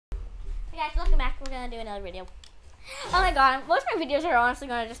guys, welcome back. We're gonna do another video. Oh my god, most of my videos are honestly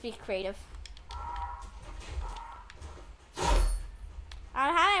gonna just be creative.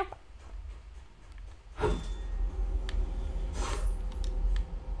 I'm having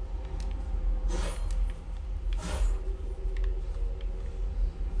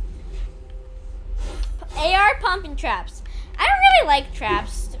AR pump and traps. I don't really like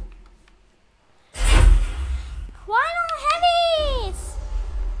traps. Why no heavies?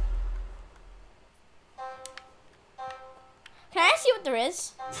 Can I see what there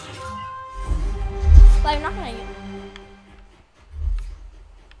is? But I'm not gonna use.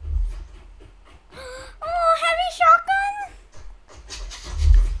 Oh, heavy shotgun.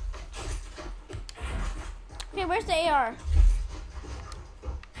 Okay, where's the AR?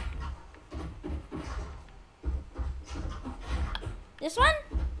 This one?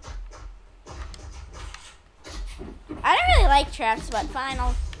 I don't really like traps, but fine,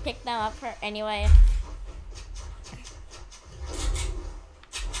 I'll pick them up for anyway.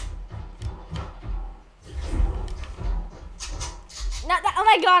 Not that, oh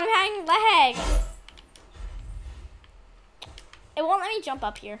my god, I'm having lag. It won't let me jump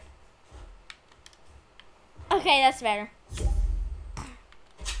up here. Okay, that's better.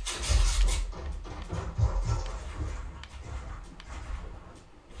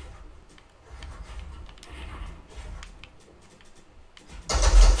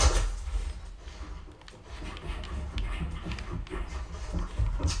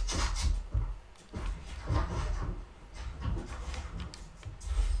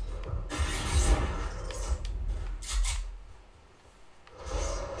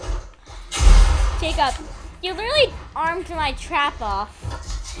 Jacob, you literally armed my trap off.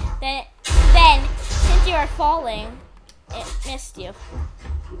 Then since you are falling, it missed you.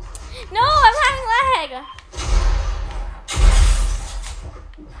 No, I'm having lag.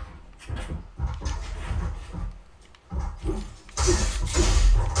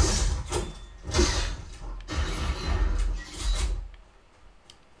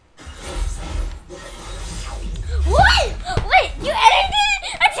 What? Wait, you edited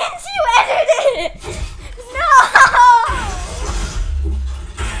it? I didn't see you edited it. No!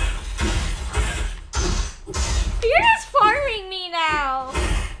 You're just farming me now.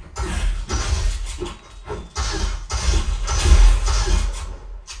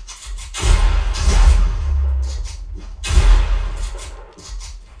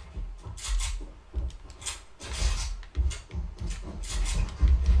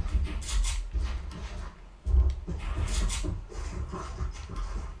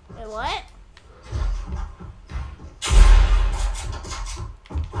 Wait, what?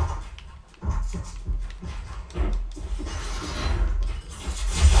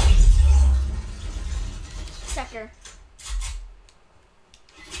 Checker.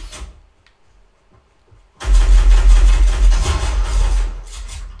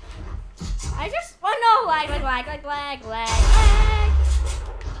 I just, oh no, lag.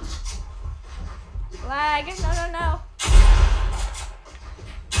 No.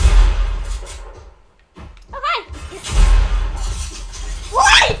 Okay.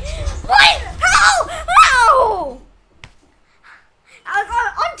 What? How? I was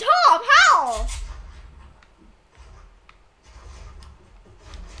on top, how?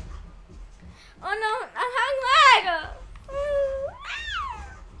 Oh no, I'm having lag.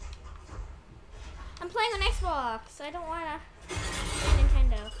 I'm playing on Xbox. I don't wanna play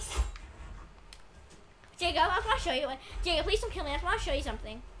Nintendo. Jacob, I want to show you. Jacob, please don't kill me. I want to show you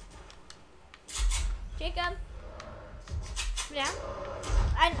something. Jacob, yeah.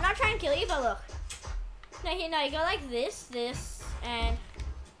 I'm not trying to kill you, but look. No, you go like this, and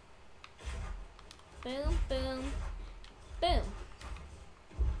boom, boom, boom.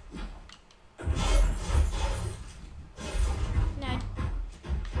 No.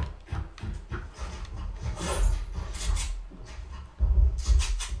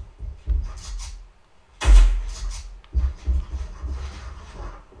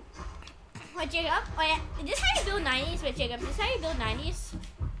 What, Jacob? Oh yeah, is this how you build 90s? Wait, Jacob, is this how you build 90s?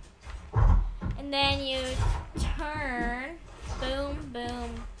 And then you turn, boom,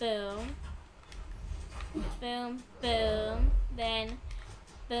 boom, boom, boom, boom, then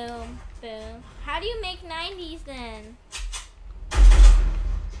boom, boom. How do you make 90s then?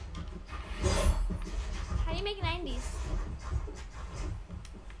 How do you make 90s?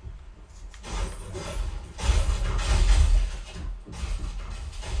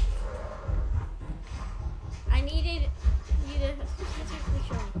 I needed you to specifically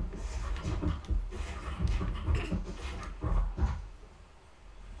show me.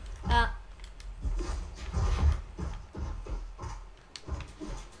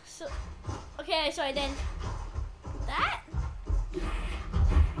 So Okay, so I did that.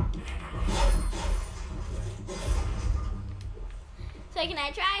 So can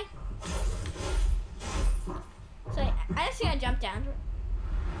I try? So I just gonna jump down.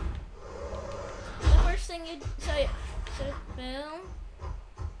 The first thing you so boom.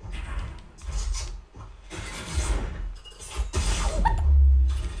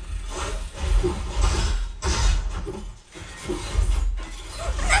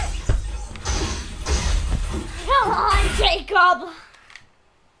 Come on, Jacob.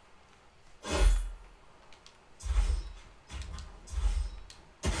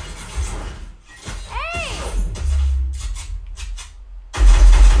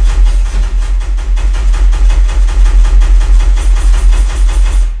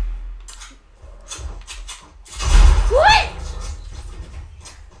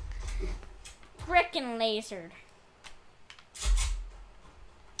 Frickin' lasered.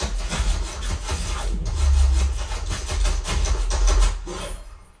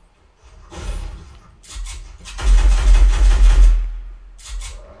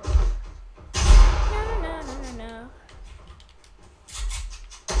 No.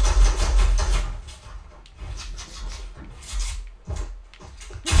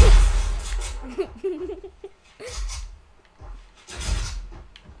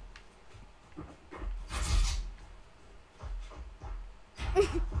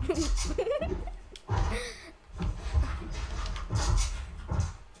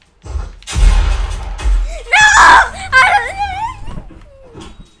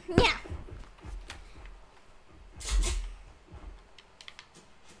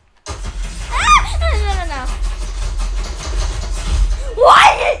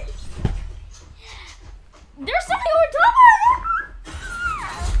 What? There's something over top of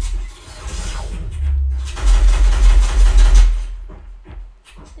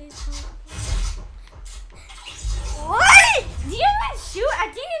it. What? Did you even shoot? I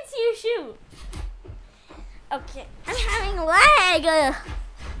didn't see you shoot. Okay, I'm having lag.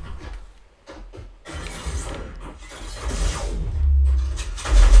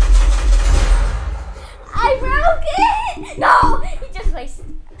 I broke it! No! He just wasted.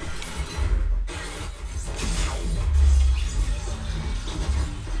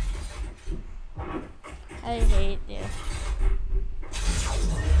 I hate you.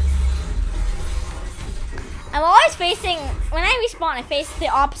 I'm always facing, when I respawn, I face the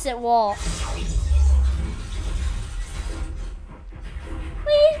opposite wall.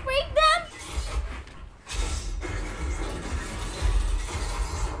 Please break them!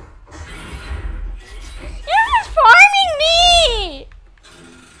 Farming me!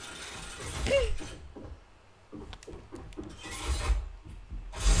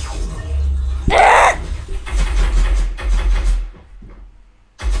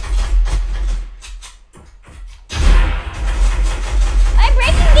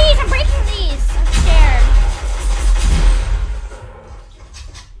 I'm breaking these! I'm scared.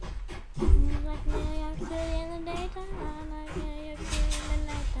 Like New York City in the daytime, like New York City in the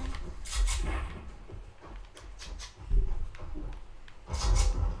nighttime.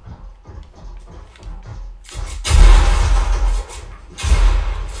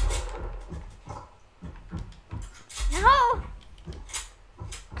 No!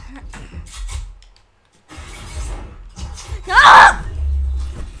 No!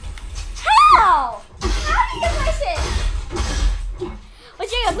 How? How did you place it? Well,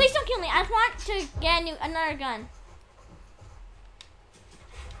 Jacob, please don't kill me. I want to get another gun.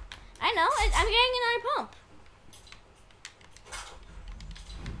 I know. I'm getting another pump.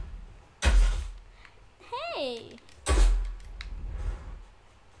 Hey.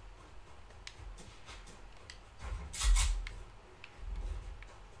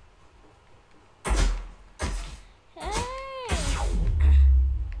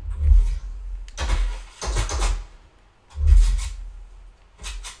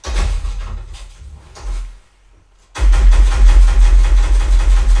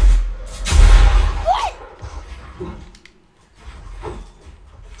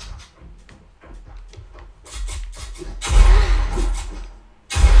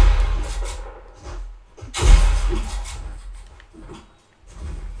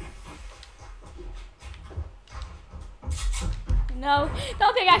 No,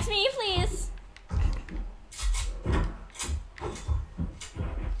 don't pickaxe me, please.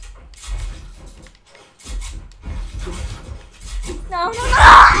 No, no, no!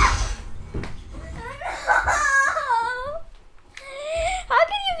 How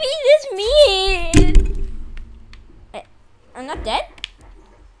can you be this mean? I'm not dead?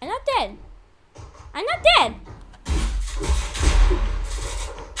 I'm not dead. I'm not dead.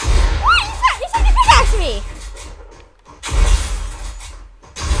 What?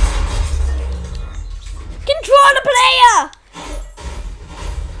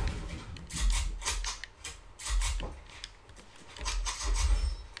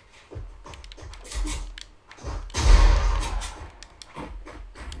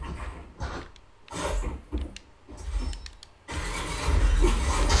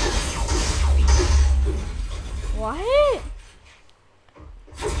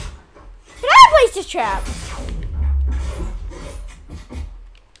 place a trap.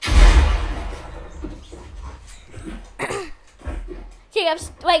 Jacob,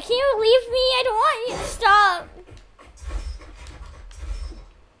 wait, can you leave me? I don't want you to stop.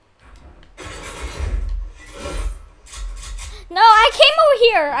 No, I came over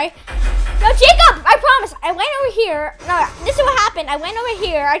here. No, Jacob, I promise. I went over here. No, this is what happened. I went over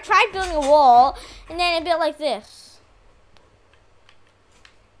here. I tried building a wall, and then it built like this.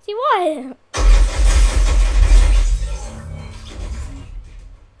 See what?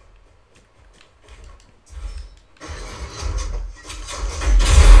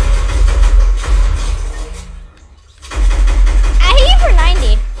 I hit you for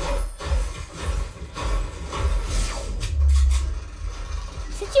 90.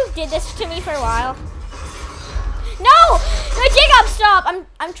 Since you did this to me for a while. No, Jacob, stop.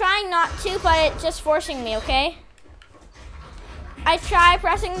 I'm trying not to, but it's just forcing me. Okay. I try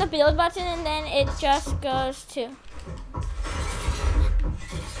pressing the build button and then it just goes to.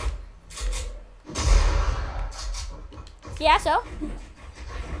 Yeah, so.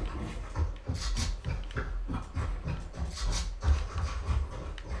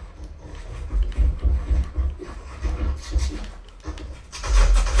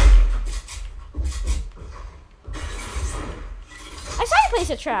 I saw you place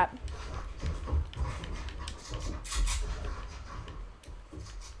a trap.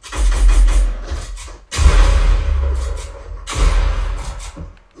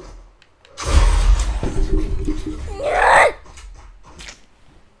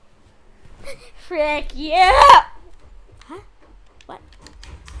 Frick, yeah! Huh? What?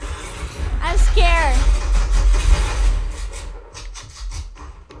 I'm scared.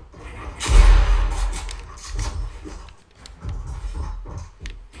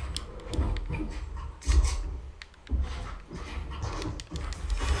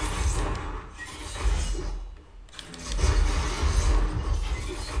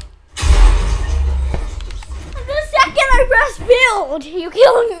 The second I press build, you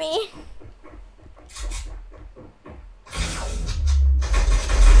killed me.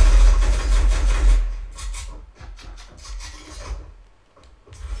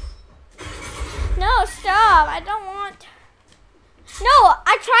 No, stop. I don't want. No,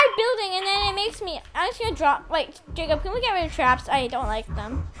 I tried building and then it makes me. I'm just gonna drop. Wait, Jacob, can we get rid of traps? I don't like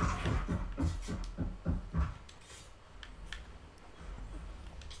them.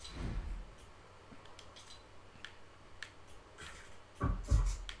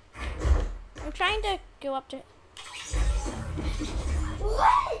 I'm trying to go up to.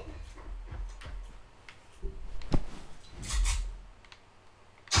 What?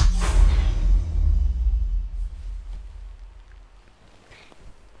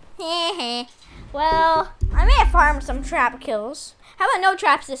 Well, I may have farmed some trap kills. How about no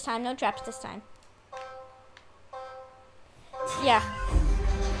traps this time? No traps this time. Yeah.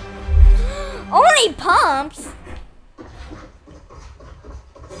 Only pumps?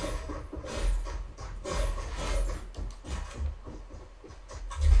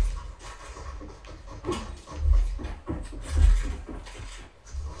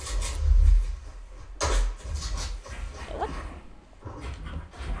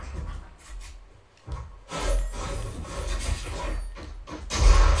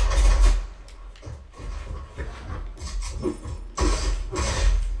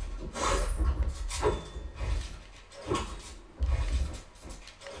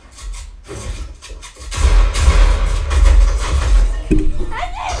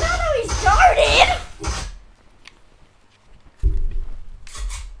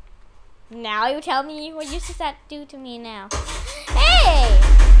 Now you tell me what use does that do to me now? Hey!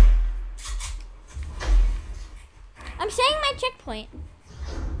 I'm saying my checkpoint.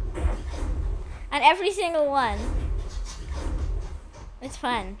 On every single one. It's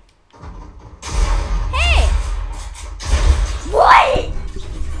fun. Hey! What?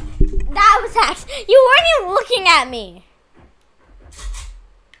 That was hacks. You weren't even looking at me.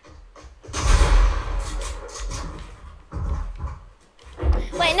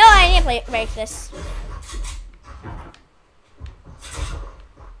 Wait, no, I need to break this.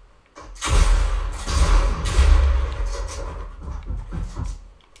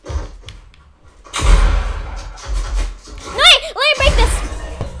 No, wait, let me break this.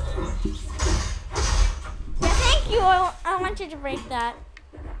 Yeah, thank you. I wanted to break that.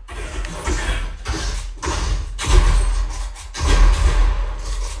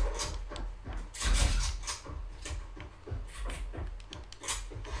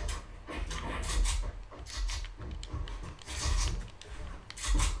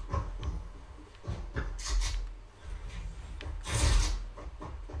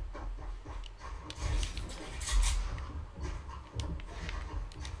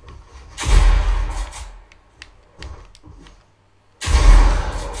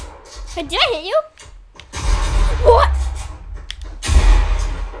 Wait, did I hit you? What?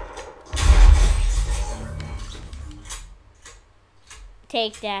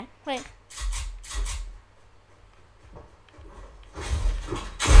 Take that. Wait.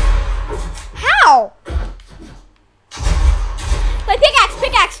 How? Wait,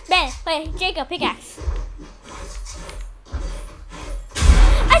 pickaxe, Ben. Wait, Jacob, pickaxe.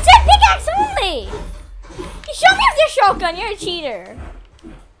 I said pickaxe only. You show me with your shotgun. You're a cheater.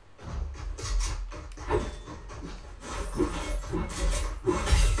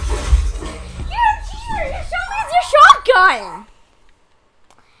 You're a cheater. You show me with your shotgun.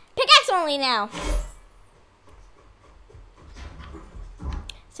 Pickaxe only now.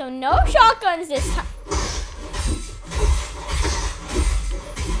 So no shotguns this time.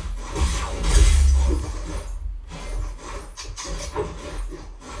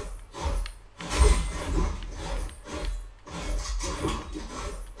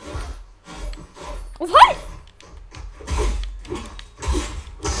 What?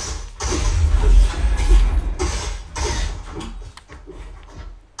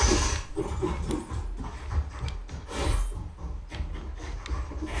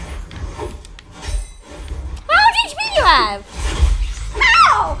 Have?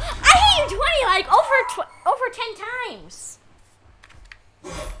 How? I hit you 20 like over 10 times.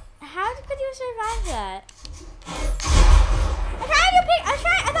 How could you survive that? I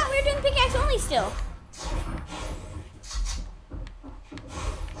thought we were doing pickaxe only still.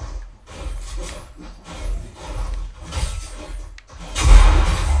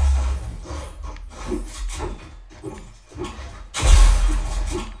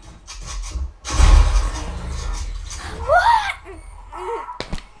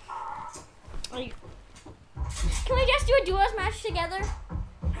 Can we just do a duos match together?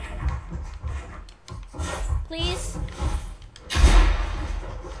 Please?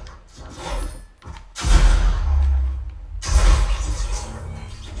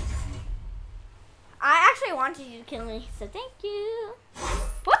 I actually wanted you to kill me, so thank you.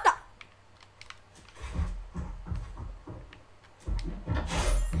 What the?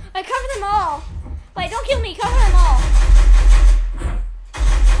 I cover them all. Wait, don't kill me, cover them all.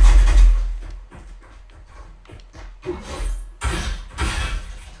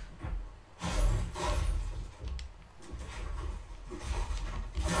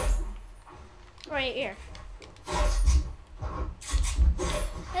 Right here. I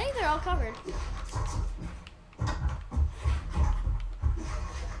think they're all covered.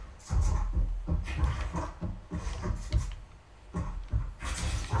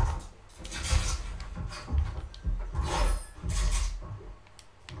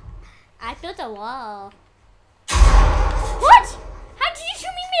 I built a wall. What? How did you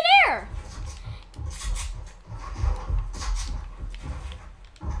shoot me midair?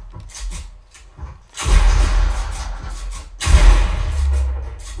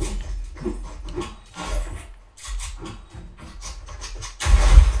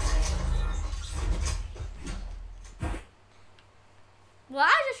 Well, I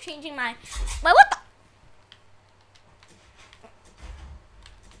was just changing my... Wait, what the...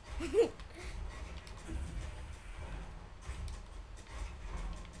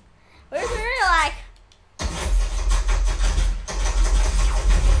 Where's the real like?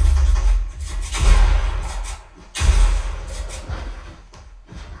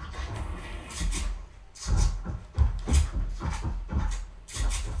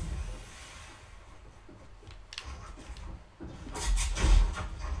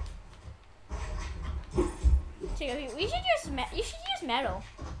 We should you should use metal.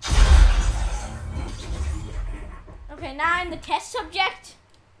 Okay, now I'm the test subject.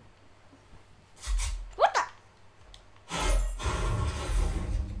 What the?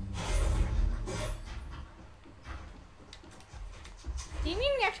 Do you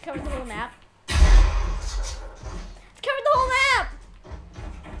mean we have to cover the whole map? Cover the whole map!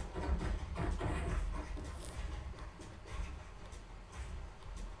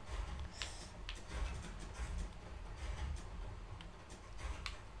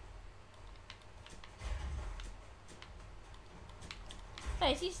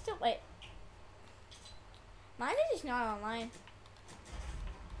 Wait, is he still, wait. Mine is just not online.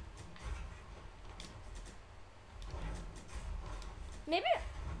 Maybe,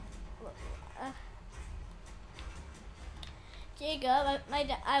 Jacob, I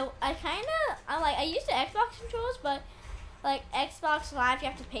use the Xbox controls, but like Xbox Live you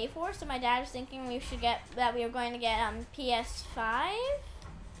have to pay for, so my dad was thinking we were going to get PS5.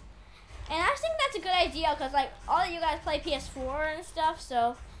 And I just think that's a good idea because like all of you guys play PS4 and stuff,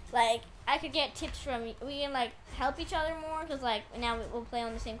 so like I could get tips from you. We can like help each other more because like now we'll play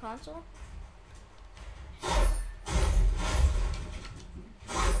on the same console.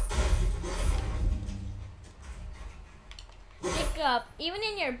 Jacob, even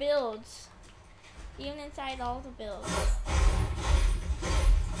in your builds, even inside all the builds.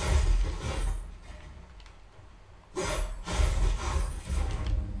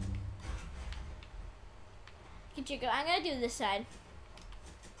 Okay, Jacob, I'm gonna do this side.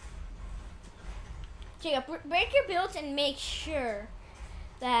 Jacob, break your builds and make sure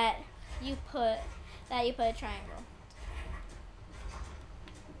that you put a triangle.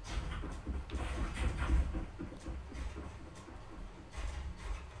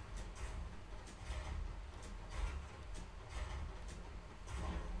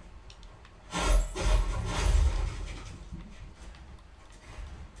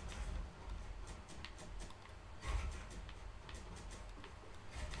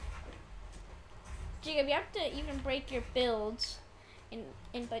 Jacob, you have to even break your builds and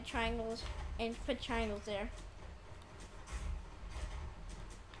put triangles there.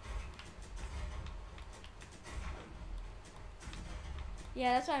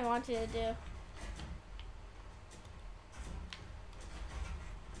 Yeah, that's what I wanted to do.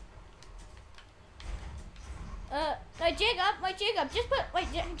 Jacob,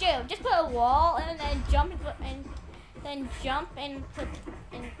 just put a wall and then jump and put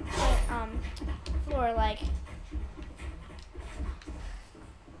floor like.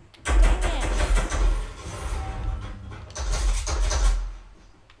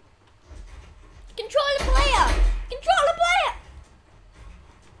 Control the player. Control the player.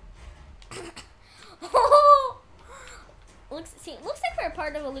 looks like we're a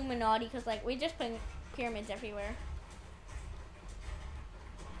part of Illuminati because like we're just putting pyramids everywhere.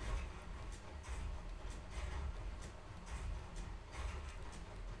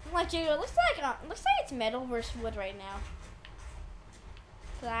 Like, dude, it looks like it's metal versus wood right now.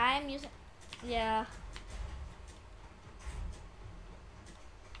 So I'm using, yeah.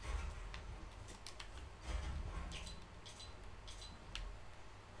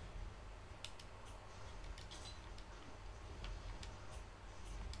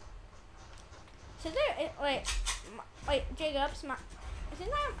 So there, wait, Jacob's my.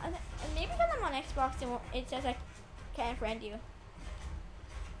 Maybe because I'm on Xbox, it says I can't friend you.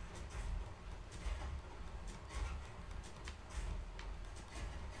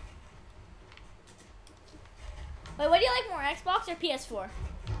 Wait, what do you like more, Xbox or PS4?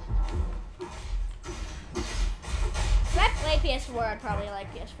 If I play PS4, I'd probably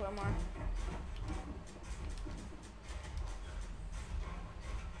like PS4 more.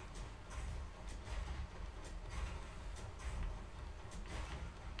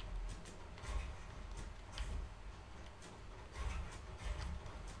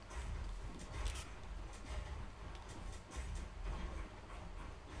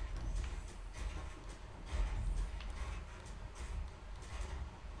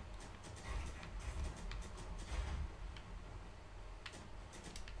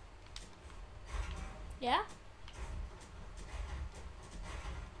 Yeah?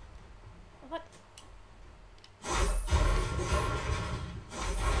 What?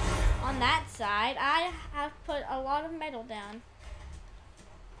 On that side, I have put a lot of metal down.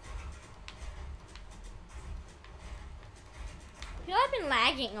 I feel I've been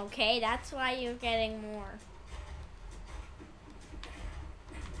lagging, okay? That's why you're getting more.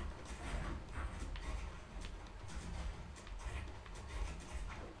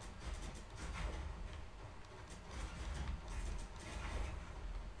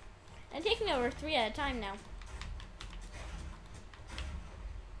 I'm taking over 3 at a time now.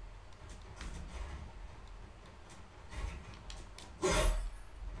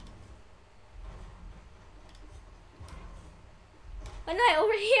 Oh no,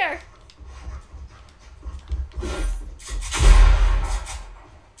 over here.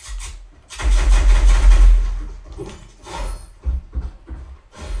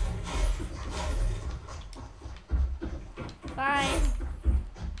 Fine.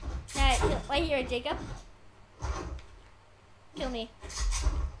 Right here, Jacob. Kill me.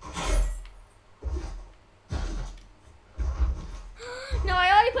 No,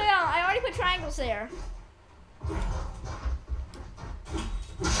 I already put triangles there.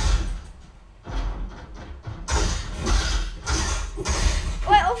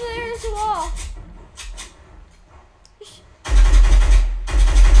 Wait, over there's a wall.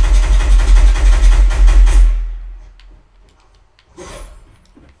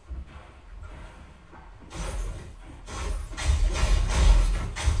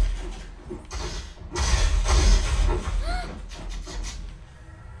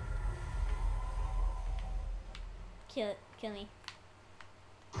 kill me.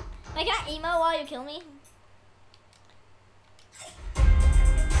 Like, can I emo while you kill me?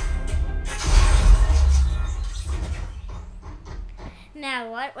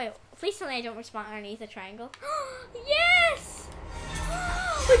 Now what? Wait, please tell me I don't respawn underneath the triangle. Yes!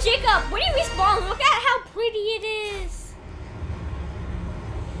 Oh, Jacob, when you respawn, look at how pretty it is.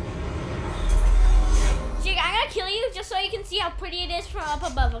 Jacob, I'm gonna kill you just so you can see how pretty it is from up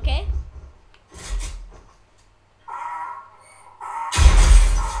above, okay?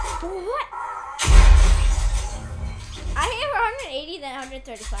 What? I hit for 180, then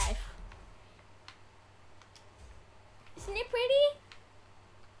 135. Isn't it pretty?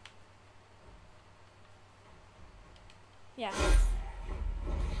 Yeah.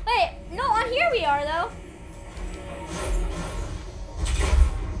 Wait, no, on here we are though.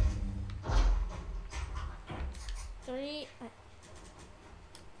 Three.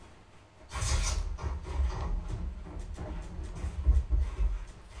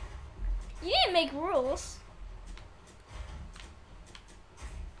 You didn't make rules.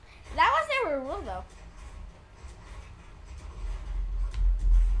 That was never a rule though.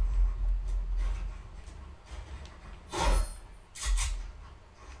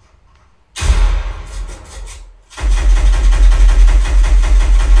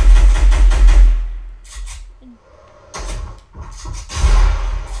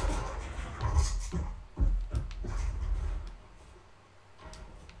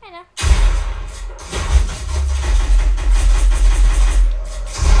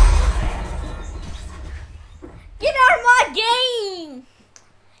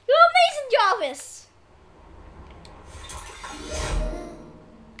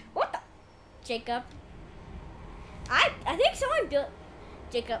 What the? Jacob. I think someone built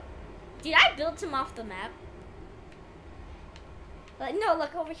Jacob. Did I build some off the map? Like, no,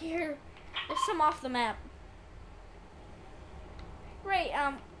 look over here. There's some off the map. Right,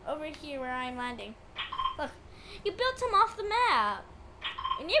 over here where I'm landing. Look, you built some off the map.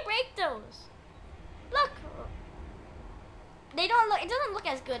 And you break those. Look. They don't look, it doesn't look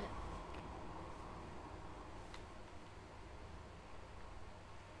as good.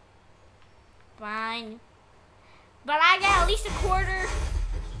 Fine. But I got at least a quarter.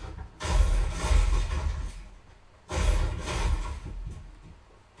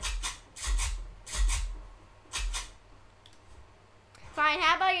 Fine,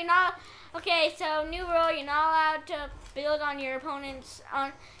 how about you're not, okay, so new rule, you're not allowed to build on your opponent's,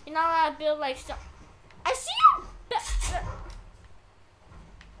 you're not allowed to build like stuff. I see you!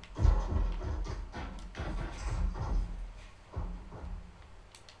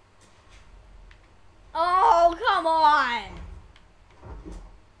 Oh, come on!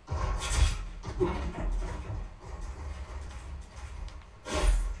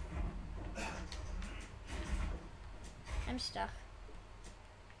 I'm stuck.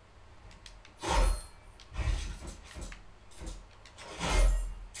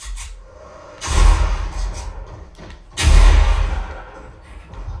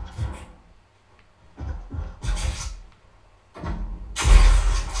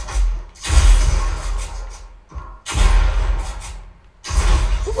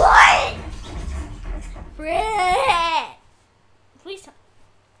 What? Please tell.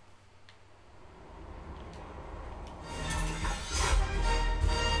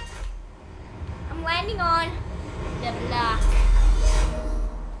 I'm landing on the block.